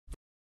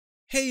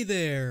Hey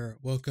there!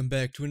 Welcome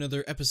back to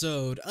another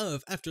episode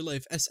of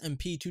AfterLife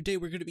SMP. Today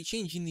we're going to be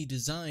changing the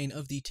design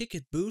of the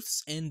ticket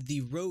booths and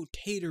the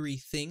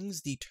rotatory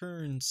things, the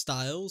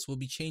turnstiles. We'll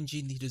be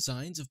changing the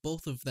designs of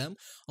both of them,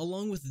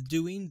 along with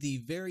doing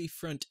the very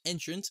front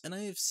entrance, and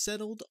I have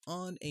settled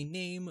on a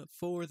name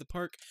for the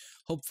park.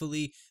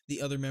 Hopefully the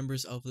other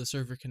members of the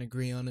server can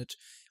agree on it.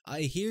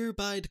 I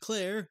hereby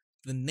declare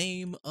the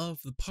name of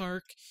the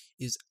park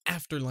is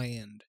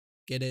AfterLand.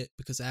 Get it?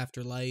 Because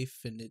afterlife,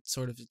 and it's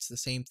the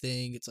same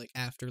thing. It's like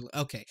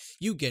okay,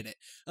 you get it.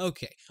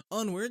 Okay,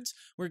 onwards,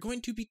 we're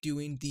going to be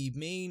doing the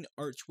main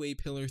archway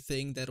pillar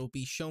thing that'll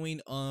be showing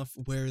off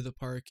where the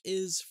park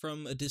is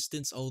from a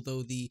distance,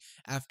 although the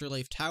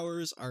afterlife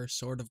towers are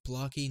sort of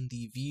blocking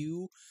the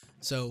view.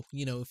 So,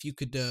 if you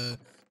could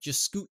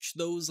just scooch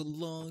those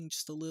along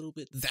just a little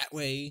bit that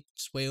way,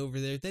 just way over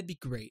there, that'd be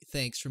great.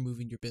 Thanks for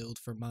moving your build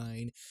for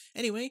mine.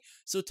 Anyway,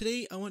 so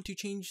today I want to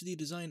change the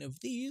design of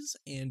these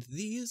and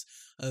these.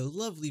 A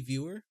lovely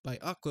viewer by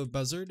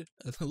AquaBuzzard,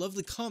 a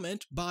lovely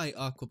comment by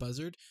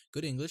AquaBuzzard,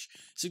 good English,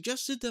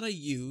 suggested that I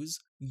use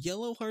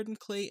yellow hardened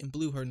clay and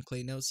blue hardened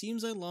clay. Now it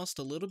seems I lost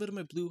a little bit of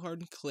my blue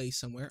hardened clay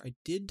somewhere. I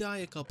did die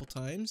a couple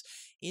times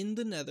in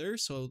the nether,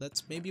 so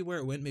that's maybe where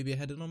it went. Maybe I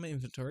had it on my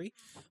inventory.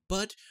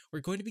 But we're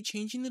going to be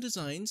changing the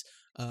designs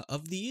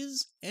of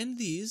these, and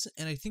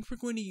I think we're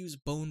going to use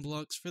bone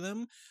blocks for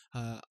them.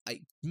 I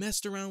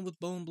messed around with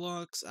bone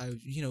blocks. I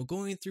was,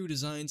 going through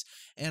designs,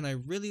 and I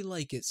really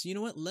like it. So you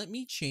know what? Let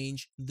me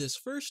change this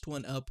first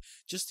one up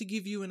just to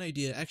give you an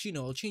idea. Actually,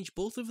 no, I'll change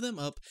both of them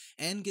up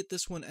and get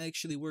this one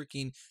actually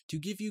working to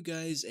give you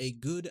guys a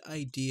good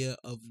idea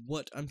of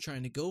what I'm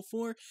trying to go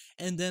for,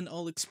 and then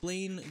I'll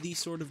explain the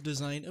sort of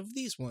design of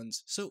these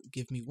ones. So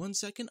give me 1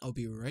 second, I'll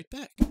be right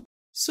back.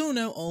 So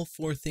now all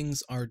four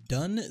things are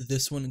done.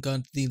 This one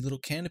got the little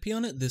canopy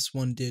on it, this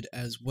one did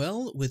as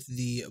well, with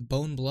the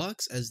bone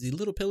blocks as the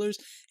little pillars,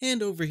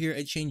 and over here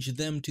I changed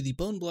them to the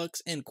bone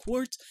blocks and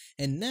quartz,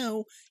 and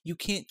now you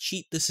can't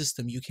cheat the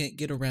system. You can't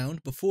get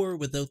around. Before,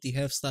 without the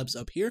half slabs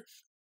up here,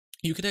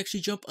 you could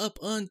actually jump up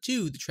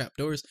onto the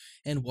trapdoors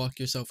and walk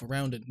yourself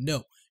around it.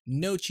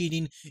 No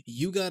cheating.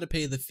 You gotta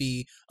pay the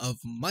fee of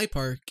my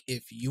park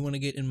if you want to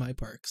get in my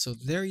park. So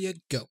there you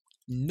go.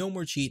 No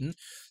more cheating.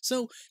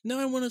 So now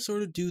I want to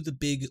sort of do the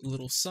big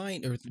little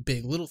sign, or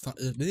big little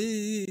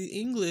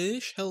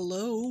English.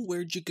 Hello,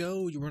 where'd you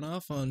go? You run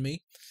off on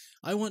me.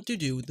 I want to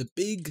do the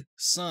big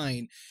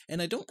sign,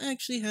 and I don't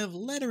actually have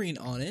lettering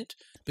on it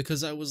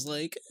because I was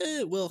like,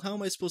 well, how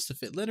am I supposed to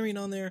fit lettering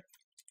on there?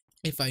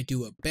 If I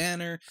do a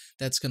banner,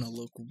 that's going to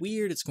look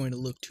weird, it's going to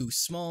look too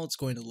small, it's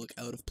going to look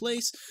out of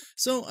place,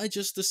 so I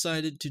just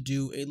decided to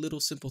do a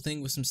little simple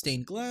thing with some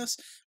stained glass,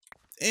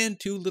 and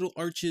two little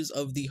arches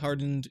of the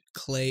hardened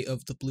clay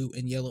of the blue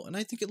and yellow, and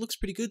I think it looks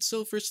pretty good.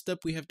 So first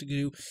step we have to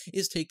do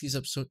is take these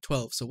up. So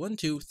 12. So 1,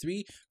 2,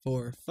 3,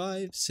 4,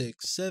 5,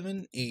 6,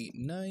 7, 8,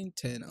 9,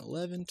 10,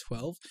 11,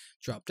 12.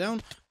 Drop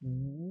down.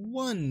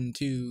 1,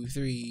 2,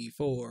 3,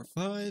 4,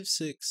 5,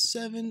 6,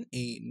 7,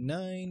 8,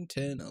 9,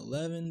 10,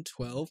 11,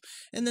 12.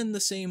 And then the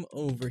same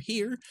over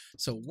here.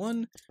 So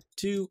 1,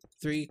 2,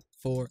 3,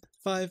 4,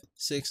 5,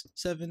 6,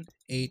 7,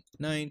 8,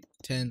 9,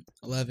 10,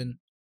 11,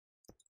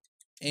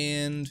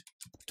 and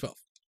 12.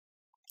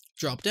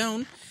 Drop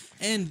down,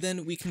 and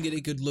then we can get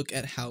a good look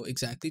at how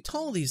exactly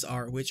tall these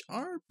are, which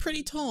are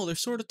pretty tall. They're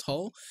sort of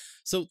tall.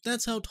 So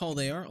that's how tall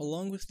they are,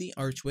 along with the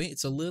archway.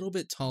 It's a little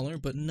bit taller,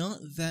 but not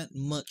that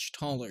much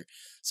taller.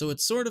 So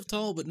it's sort of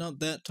tall, but not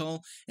that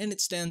tall, and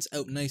it stands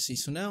out nicely.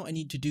 So now I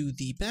need to do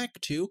the back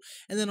two,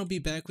 and then I'll be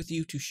back with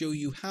you to show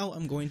you how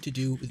I'm going to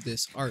do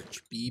this arch.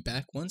 Be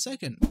back 1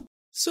 second.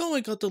 So I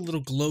got the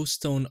little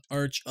glowstone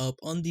arch up.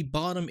 On the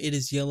bottom it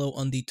is yellow,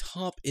 on the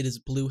top it is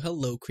blue.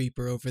 Hello,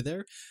 creeper over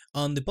there.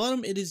 On the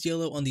bottom it is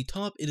yellow, on the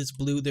top it is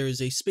blue. There is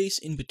a space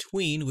in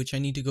between, which I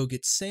need to go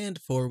get sand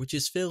for, which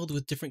is filled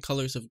with different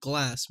colors of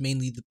glass,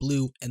 mainly the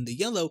blue and the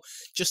yellow,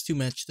 just to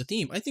match the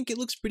theme. I think it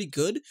looks pretty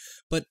good,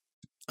 but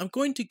I'm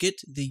going to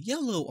get the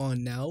yellow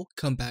on now,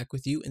 come back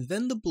with you, and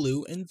then the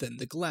blue, and then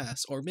the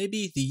glass. Or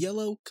maybe the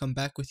yellow, come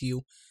back with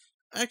you.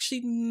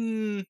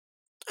 Actually,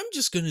 I'm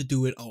just gonna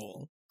do it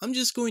all. I'm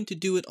just going to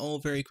do it all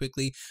very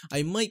quickly.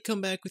 I might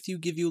come back with you,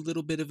 give you a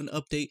little bit of an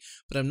update,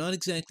 but I'm not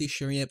exactly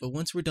sure yet. But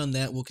once we're done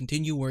that, we'll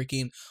continue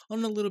working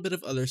on a little bit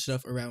of other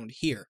stuff around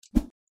here.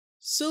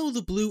 So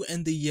the blue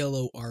and the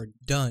yellow are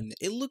done.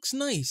 It looks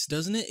nice,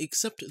 doesn't it?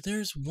 Except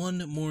there's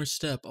one more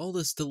step. All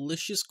this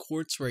delicious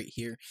quartz right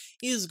here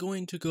is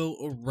going to go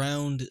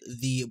around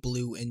the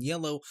blue and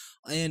yellow,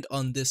 and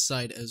on this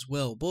side as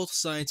well. Both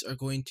sides are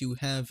going to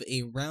have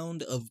a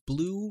round of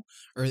blue,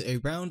 or a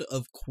round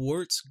of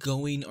quartz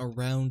going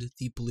around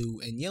the blue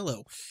and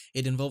yellow.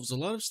 It involves a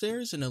lot of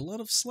stairs and a lot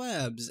of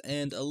slabs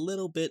and a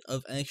little bit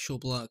of actual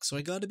blocks, so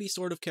I gotta be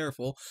sort of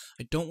careful.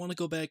 I don't want to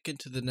go back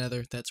into the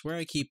nether. That's where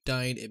I keep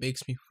dying. It makes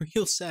me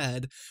real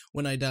sad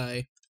when I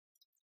die,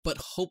 but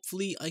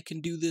hopefully I can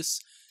do this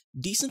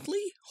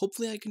decently.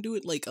 Hopefully I can do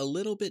it like a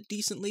little bit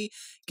decently,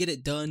 get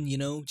it done,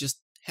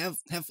 just have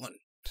fun.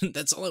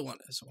 That's all I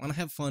want. I want to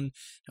have fun.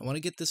 I want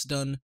to get this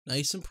done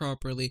nice and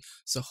properly,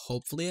 so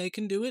hopefully I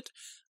can do it.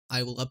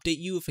 I will update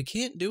you if I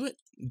can't do it,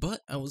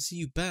 but I will see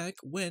you back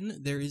when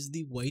there is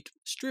the white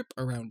strip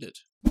around it.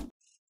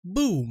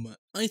 Boom!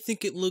 I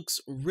think it looks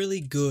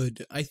really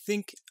good. I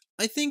think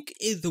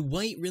the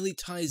white really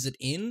ties it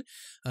in.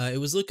 It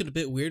was looking a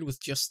bit weird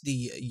with just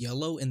the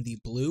yellow and the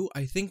blue.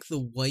 I think the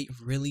white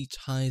really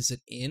ties it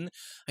in.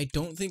 I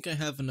don't think I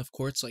have enough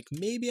quartz, like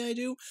maybe I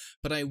do,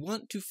 but I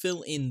want to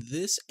fill in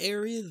this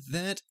area,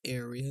 that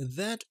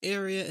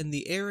area, and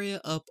the area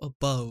up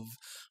above.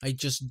 I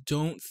just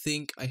don't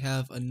think I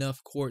have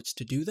enough quartz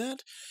to do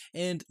that,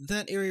 and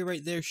that area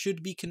right there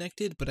should be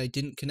connected, but I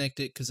didn't connect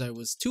it because I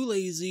was too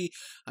lazy.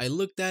 I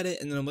looked at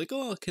it, and then I'm like,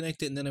 oh, I'll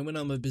connect it, and then I went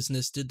on my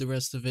business, did the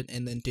rest of it,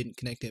 and then didn't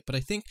connect it. But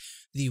I think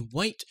the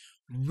white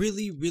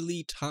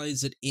really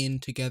ties it in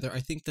together. I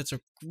think that's a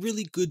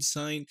really good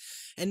sign,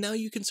 and now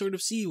you can sort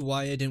of see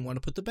why I didn't want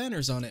to put the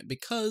banners on it,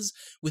 because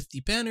with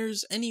the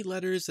banners, any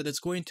letters that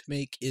it's going to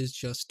make is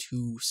just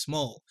too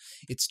small.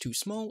 It's too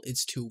small,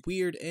 it's too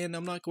weird, and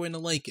I'm not going to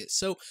like it.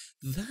 So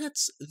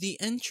that's the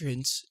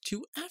entrance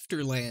to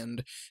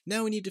AfterLand.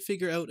 Now we need to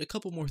figure out a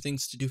couple more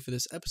things to do for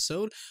this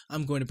episode.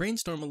 I'm going to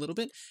brainstorm a little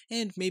bit,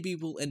 and maybe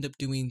we'll end up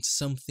doing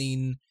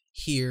something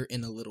here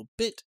in a little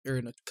bit, or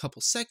in a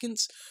couple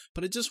seconds,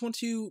 but I just want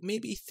to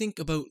maybe think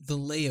about the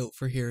layout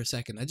for here a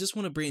second. I just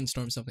want to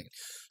brainstorm something.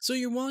 So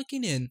you're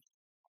walking in,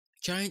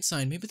 giant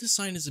sign, maybe the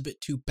sign is a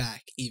bit too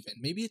back even,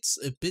 maybe it's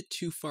a bit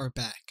too far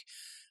back.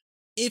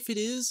 If it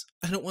is,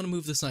 I don't want to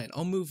move the sign,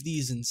 I'll move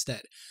these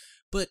instead.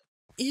 But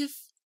if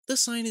the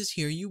sign is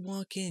here, you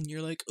walk in,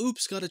 you're like,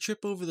 oops, gotta trip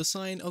over the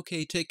sign,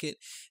 okay, ticket.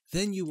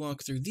 Then you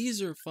walk through,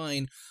 these are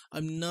fine.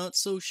 I'm not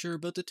so sure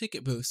about the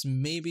ticket booths.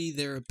 Maybe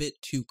they're a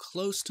bit too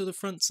close to the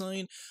front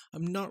sign.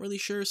 I'm not really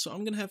sure, so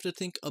I'm gonna have to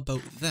think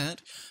about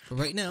that. But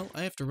right now,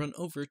 I have to run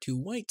over to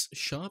White's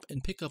shop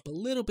and pick up a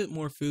little bit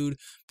more food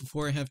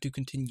before I have to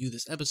continue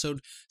this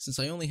episode, since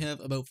I only have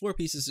about 4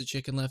 pieces of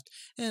chicken left,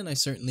 and I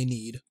certainly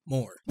need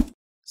more.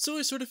 So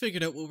I sort of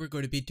figured out what we're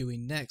going to be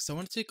doing next. I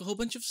want to take a whole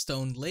bunch of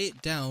stone, lay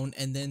it down,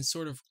 and then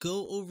sort of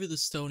go over the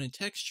stone and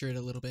texture it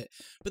a little bit.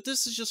 But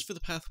this is just for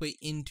the pathway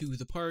into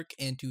the park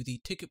and to the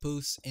ticket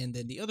booths and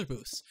then the other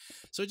booths.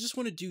 So I just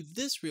want to do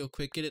this real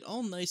quick, get it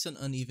all nice and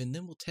uneven,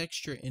 then we'll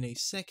texture it in a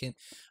second.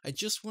 I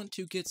just want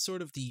to get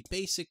sort of the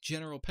basic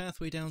general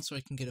pathway down so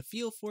I can get a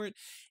feel for it,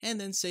 and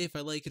then say if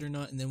I like it or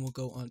not, and then we'll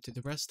go on to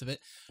the rest of it.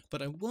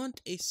 But I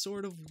want a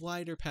sort of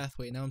wider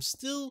pathway. Now I'm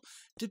still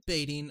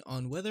debating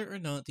on whether or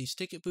not these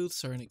ticket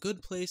booths are in a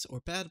good place or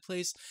bad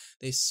place.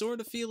 They sort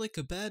of feel like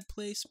a bad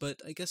place,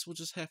 but I guess we'll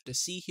just have to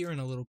see here in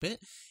a little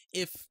bit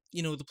if,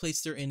 you know, the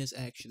place they're in is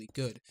actually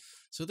good.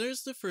 So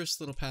there's the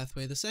first little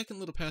pathway. The second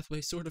little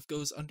pathway sort of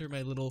goes under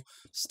my little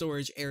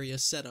storage area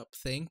setup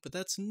thing, but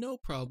that's no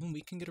problem.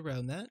 We can get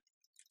around that.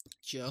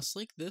 Just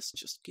like this.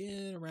 Just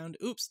get around.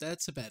 Oops,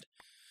 that's a bed.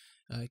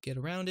 Get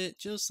around it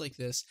just like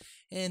this,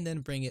 and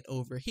then bring it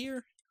over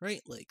here,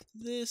 right, like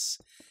this.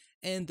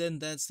 And then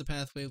that's the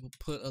pathway. We'll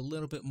put a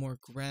little bit more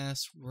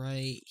grass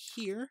right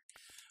here,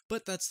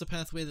 but that's the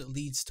pathway that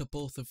leads to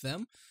both of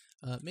them.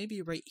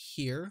 Maybe right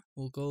here,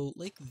 we'll go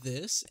like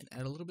this and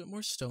add a little bit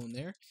more stone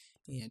there,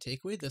 and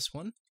take away this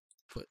one,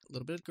 put a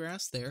little bit of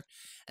grass there,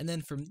 and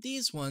then from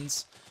these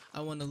ones,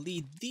 I want to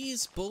lead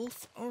these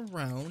both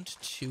around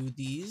to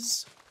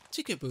these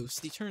ticket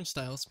booths, the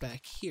turnstiles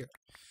back here.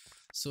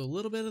 So a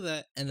little bit of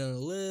that, and then a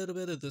little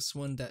bit of this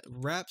one that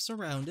wraps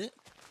around it.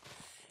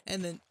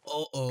 And then,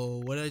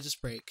 what did I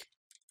just break?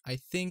 I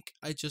think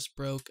I just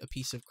broke a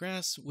piece of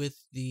grass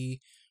with the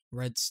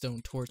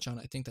redstone torch on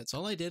it. I think that's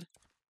all I did.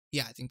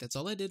 Yeah, I think that's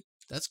all I did.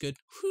 That's good.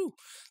 Whew!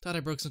 Thought I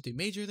broke something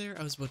major there.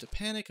 I was about to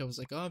panic. I was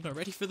like, oh, I'm not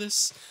ready for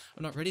this.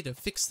 I'm not ready to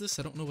fix this.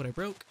 I don't know what I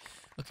broke.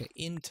 Okay,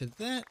 into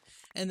that.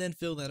 And then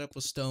fill that up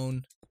with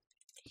stone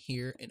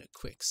here in a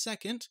quick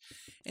second.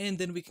 And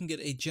then we can get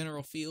a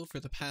general feel for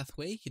the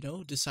pathway. You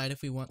know, decide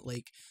if we want,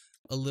 like,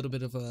 a little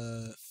bit of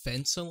a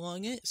fence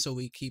along it, so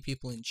we keep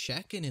people in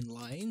check and in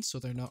line, so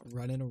they're not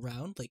running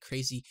around like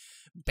crazy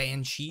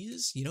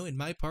banshees, you know, in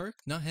my park.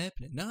 Not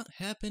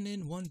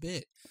happening one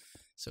bit.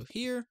 So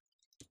here,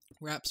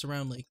 wraps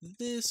around like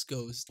this,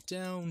 goes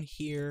down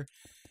here,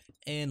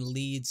 and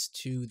leads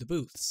to the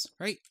booths,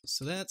 right?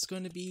 So that's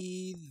going to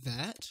be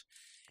that.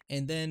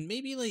 And then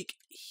maybe like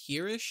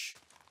here-ish,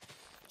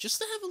 just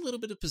to have a little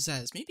bit of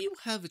pizzazz. Maybe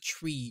we'll have a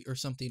tree or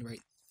something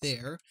right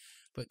there.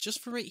 But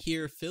just for right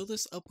here, fill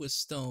this up with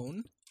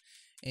stone,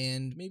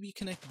 and maybe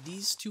connect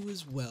these two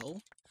as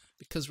well,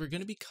 because we're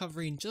going to be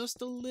covering just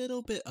a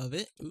little bit of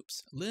it,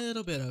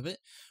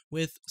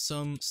 with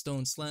some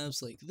stone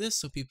slabs like this,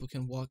 so people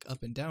can walk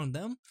up and down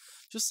them,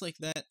 just like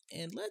that.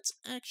 And let's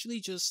actually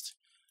just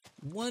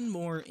one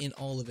more in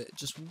all of it,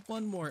 just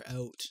one more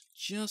out,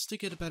 just to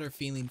get a better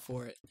feeling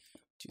for it.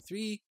 2,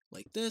 3,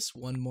 like this,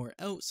 one more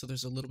out, so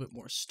there's a little bit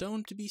more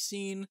stone to be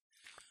seen.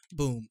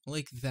 Boom,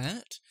 like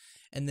that.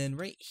 And then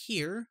right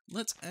here,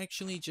 let's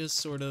actually just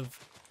sort of,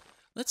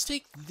 let's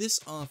take this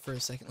off for a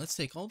second. Let's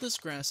take all this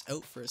grass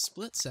out for a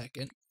split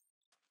second.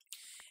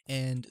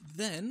 And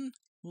then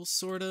we'll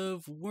sort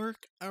of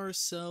work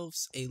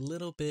ourselves a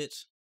little bit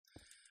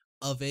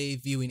of a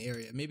viewing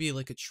area, maybe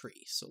like a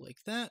tree. So like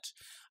that.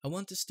 I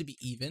want this to be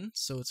even,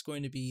 so it's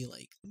going to be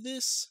like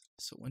this.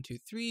 So 1, 2,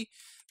 3.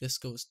 This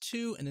goes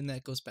 2, and then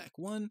that goes back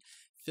 1.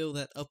 Fill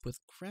that up with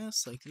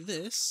grass like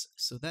this,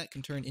 so that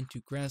can turn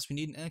into grass. We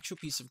need an actual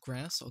piece of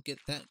grass. I'll get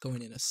that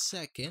going in a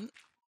second.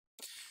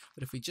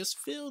 But if we just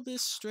fill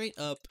this straight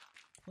up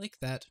like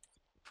that,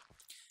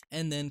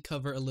 and then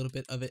cover a little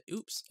bit of it,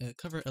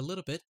 cover a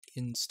little bit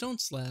in stone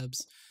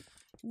slabs,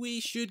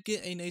 we should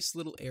get a nice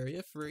little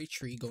area for a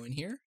tree going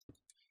here.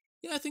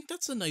 Yeah, I think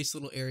that's a nice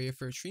little area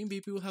for a tree.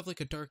 Maybe we'll have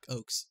like a dark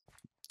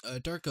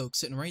oak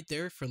sitting right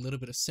there for a little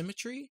bit of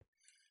symmetry.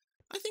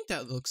 I think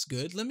that looks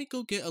good. Let me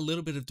go get a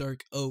little bit of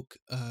dark oak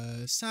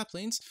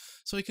saplings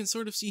so I can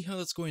sort of see how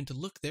that's going to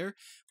look there.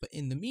 But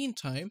in the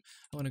meantime,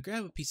 I want to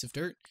grab a piece of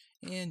dirt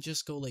and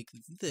just go like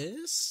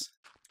this.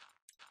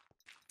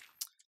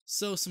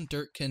 So some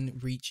dirt can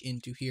reach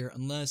into here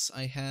unless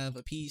I have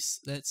a piece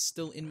that's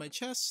still in my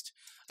chest.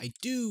 I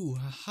do!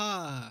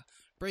 Haha!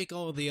 Break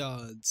all the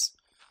odds.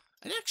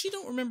 I actually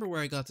don't remember where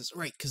I got this.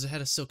 Right, because I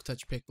had a Silk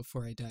Touch pick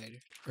before I died.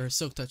 Or a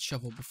Silk Touch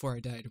shovel before I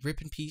died.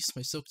 Rip in peace,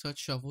 my Silk Touch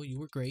shovel, you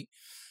were great.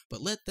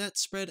 But let that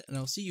spread, and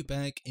I'll see you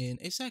back in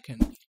a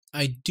second.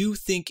 I do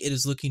think it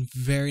is looking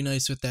very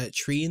nice with that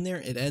tree in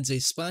there. It adds a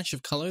splash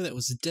of color that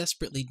was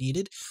desperately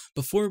needed.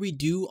 Before we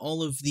do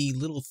all of the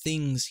little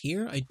things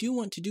here, I do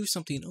want to do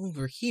something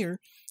over here.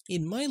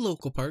 In my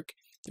local park,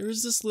 there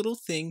is this little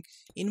thing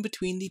in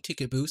between the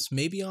ticket booths,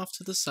 maybe off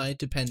to the side,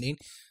 depending.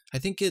 I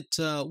think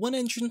one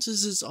entrance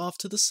is off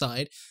to the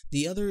side,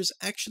 the other is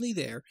actually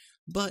there,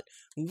 but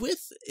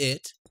with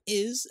it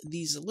is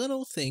these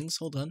little things.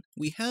 Hold on,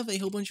 we have a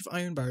whole bunch of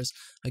iron bars.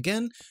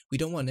 Again, we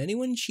don't want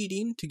anyone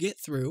cheating to get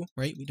through,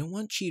 right? We don't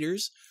want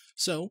cheaters.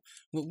 So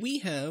what we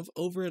have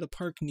over at a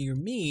park near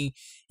me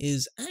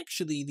is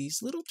actually these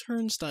little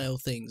turnstile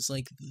things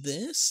like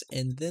this,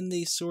 and then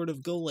they sort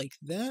of go like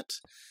that.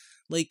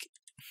 Like,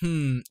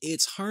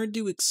 it's hard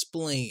to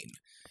explain.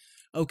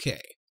 Okay.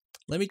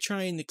 Let me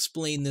try and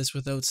explain this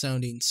without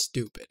sounding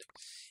stupid.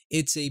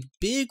 It's a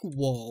big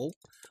wall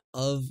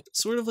of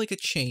sort of like a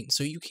chain,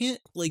 so you can't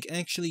like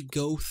actually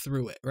go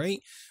through it,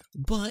 right?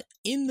 But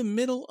in the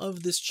middle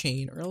of this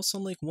chain, or else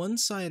on like one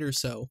side or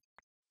so,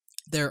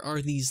 there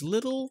are these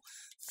little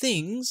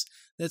things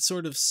that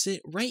sort of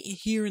sit right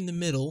here in the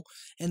middle,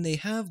 and they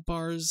have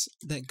bars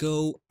that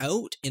go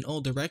out in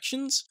all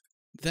directions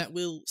that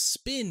will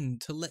spin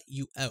to let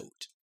you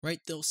out. Right?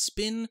 They'll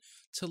spin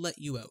to let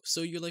you out.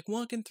 So you're like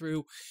walking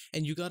through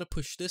and you gotta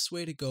push this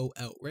way to go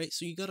out, right?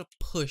 So you gotta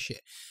push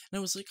it. And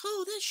I was like,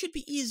 oh, that should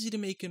be easy to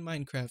make in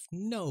Minecraft.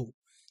 No,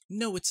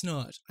 it's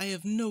not. I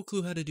have no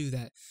clue how to do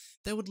that.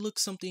 That would look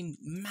something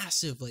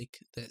massive like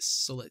this.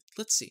 So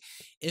let's see.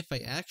 If I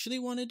actually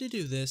wanted to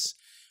do this,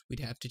 we'd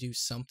have to do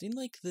something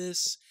like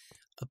this,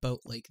 about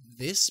like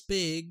this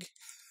big.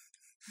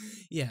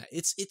 Yeah,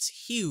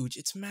 it's huge,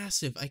 it's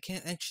massive. I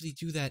can't actually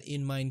do that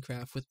in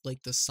Minecraft with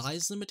like the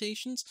size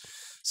limitations,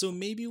 so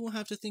maybe we'll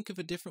have to think of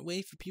a different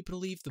way for people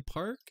to leave the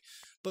park.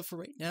 But for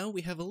right now,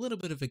 we have a little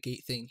bit of a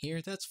gate thing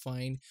here, that's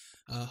fine.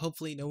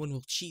 Hopefully no one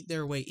will cheat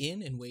their way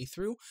in and way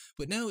through.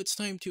 But now it's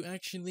time to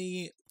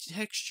actually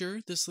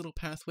texture this little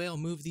pathway. I'll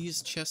move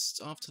these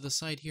chests off to the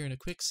side here in a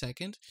quick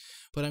second,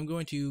 but I'm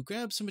going to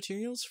grab some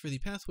materials for the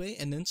pathway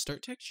and then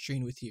start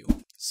texturing with you.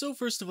 So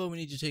first of all, we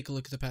need to take a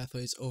look at the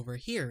pathways over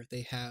here.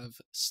 They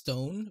have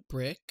stone,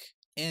 brick,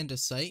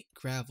 andesite,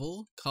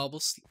 gravel,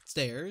 cobble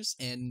stairs,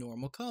 and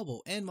normal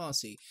cobble, and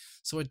mossy.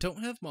 So I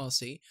don't have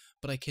mossy,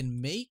 but I can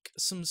make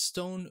some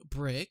stone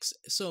bricks,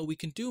 so we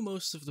can do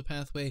most of the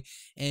pathway,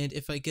 and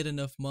if I get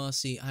enough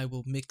mossy, I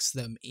will mix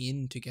them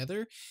in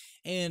together.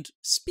 And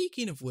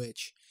speaking of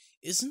which,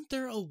 isn't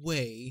there a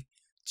way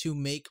to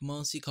make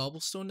mossy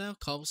cobblestone now?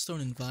 Cobblestone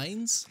and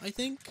vines, I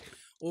think?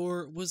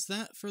 Or was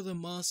that for the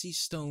mossy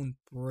stone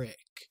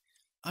brick?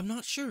 I'm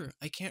not sure,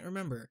 I can't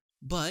remember,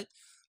 but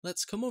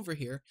let's come over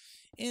here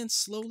and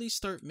slowly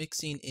start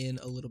mixing in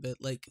a little bit,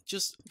 like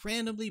just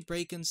randomly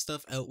breaking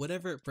stuff out.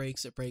 Whatever it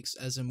breaks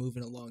as I'm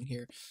moving along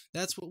here.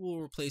 That's what we'll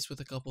replace with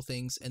a couple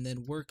things and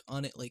then work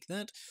on it like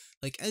that.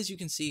 Like as you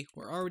can see,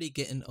 we're already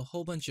getting a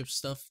whole bunch of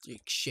stuff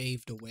like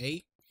shaved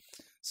away.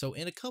 So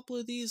in a couple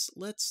of these,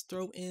 let's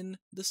throw in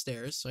the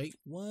stairs, right?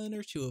 1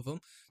 or 2 of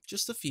them,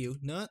 just a few,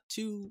 not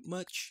too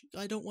much.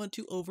 I don't want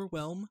to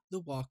overwhelm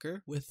the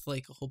walker with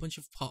like a whole bunch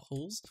of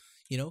potholes,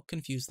 you know,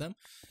 confuse them.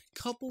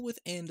 Couple with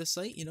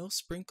andesite, you know,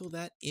 sprinkle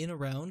that in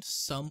around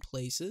some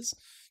places,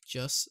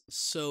 just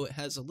so it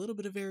has a little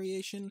bit of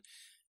variation.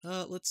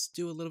 Let's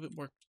do a little bit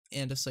more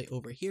andesite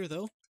over here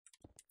though.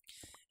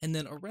 And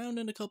then around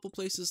in a couple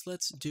places,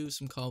 let's do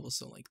some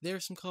cobblestone. Like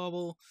there's some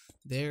cobble,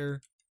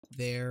 there,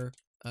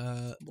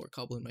 more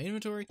cobble in my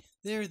inventory,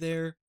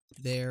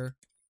 there,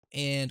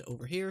 and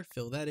over here,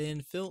 fill that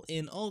in, fill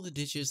in all the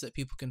ditches that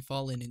people can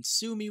fall in and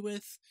sue me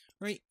with,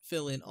 right?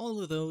 Fill in all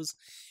of those,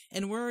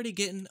 and we're already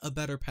getting a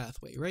better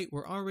pathway, right?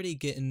 We're already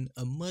getting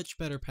a much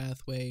better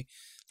pathway.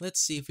 Let's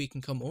see if we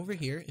can come over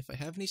here, if I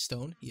have any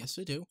stone, yes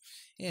I do,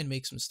 and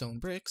make some stone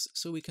bricks,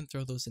 so we can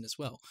throw those in as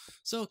well.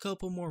 So a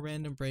couple more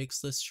random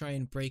breaks, let's try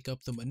and break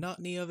up the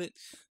monotony of it,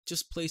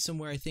 just place them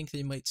where I think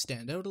they might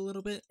stand out a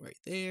little bit, right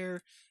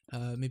there,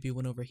 maybe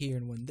one over here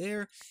and one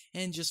there,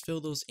 and just fill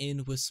those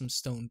in with some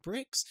stone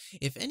bricks.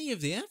 If any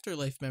of the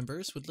Afterlife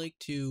members would like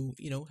to,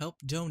 help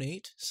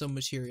donate some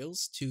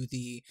materials to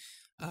the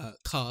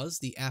cause,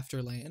 the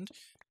AfterLand,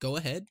 go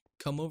ahead,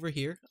 come over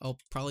here. I'll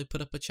probably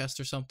put up a chest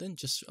or something,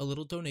 just a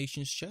little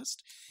donations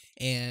chest,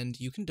 and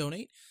you can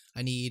donate.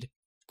 I need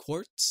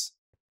quartz,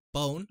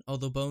 bone,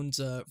 although bone's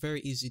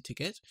very easy to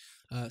get,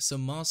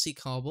 some mossy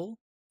cobble,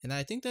 and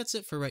I think that's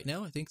it for right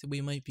now. I think that we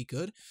might be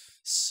good.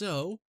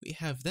 So we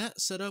have that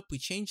set up. We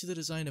changed the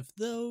design of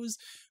those.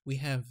 We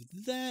have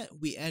that.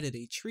 We added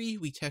a tree.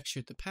 We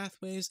textured the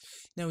pathways.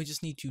 Now we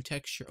just need to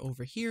texture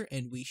over here,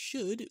 and we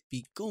should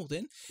be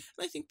golden. And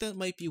I think that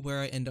might be where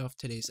I end off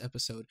today's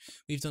episode.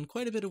 We've done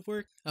quite a bit of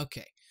work.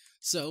 Okay.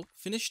 So,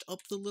 finished up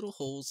the little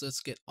holes.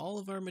 Let's get all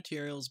of our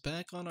materials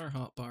back on our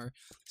hotbar.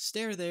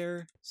 Stair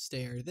there.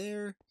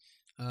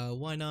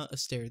 Why not a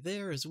stair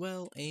there as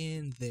well,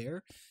 and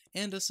there.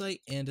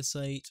 Andesite,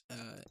 andesite,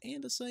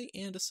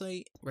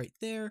 andesite, right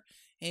there,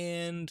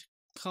 and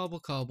cobble,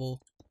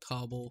 cobble,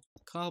 cobble,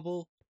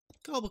 cobble,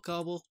 cobble,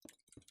 cobble,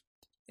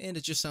 and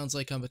it just sounds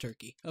like I'm a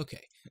turkey.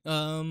 Okay,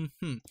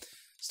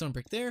 stone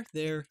brick there,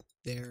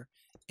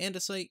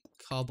 andesite,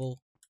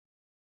 cobble,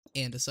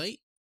 andesite,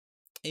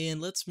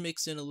 and let's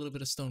mix in a little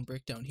bit of stone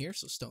brick down here,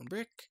 so stone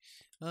brick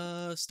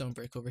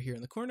over here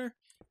in the corner,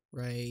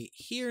 right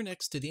here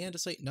next to the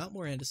andesite, not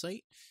more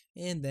andesite,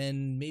 and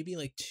then maybe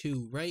like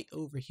 2 right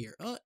over here.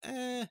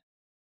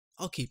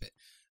 I'll keep it.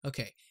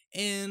 Okay,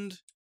 and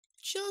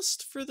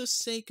just for the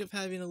sake of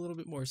having a little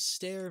bit more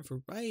stair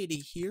variety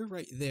here,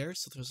 right there,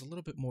 so there's a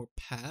little bit more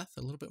path,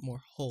 a little bit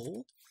more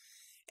hole,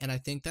 and I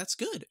think that's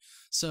good.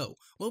 So,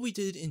 what we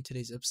did in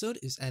today's episode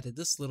is added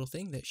this little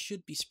thing that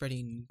should be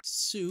spreading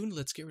soon.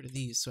 Let's get rid of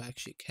these so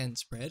actually it can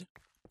spread.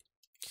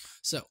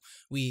 So,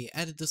 we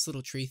added this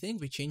little tree thing,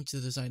 we changed the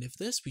design of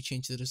this, we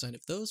changed the design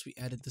of those, we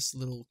added this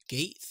little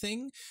gate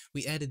thing,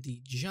 we added the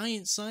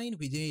giant sign,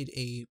 we made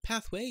a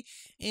pathway,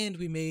 and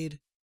we made...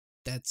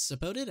 That's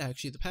about it,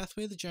 actually. The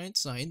pathway, the giant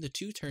sign, the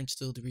 2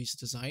 turnstile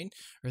redesign,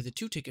 or the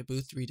 2 ticket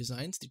booth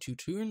redesigns, the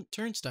 2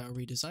 turnstile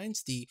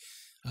redesigns, the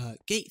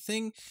gate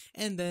thing,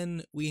 and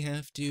then we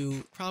have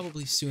to,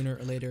 probably sooner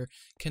or later,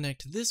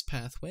 connect this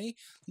pathway,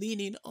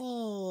 leading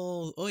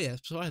all... Oh yeah,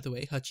 so by the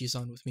way, Hutchie's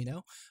on with me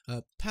now.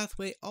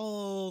 Pathway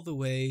all the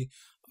way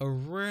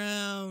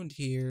around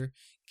here.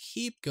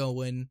 Keep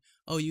going.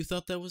 Oh, you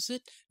thought that was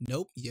it?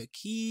 Nope, you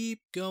keep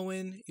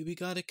going. We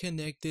gotta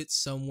connect it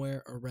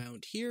somewhere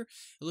around here.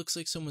 It looks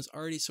like someone's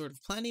already sort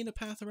of planning a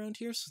path around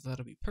here, so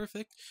that'll be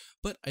perfect.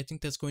 But I think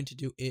that's going to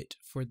do it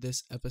for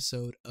this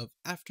episode of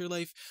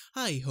Afterlife.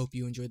 I hope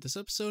you enjoyed this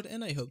episode,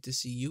 and I hope to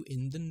see you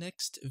in the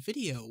next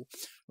video.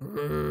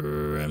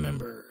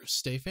 Remember,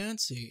 stay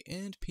fancy,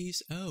 and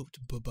peace out.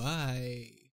 Bye-bye.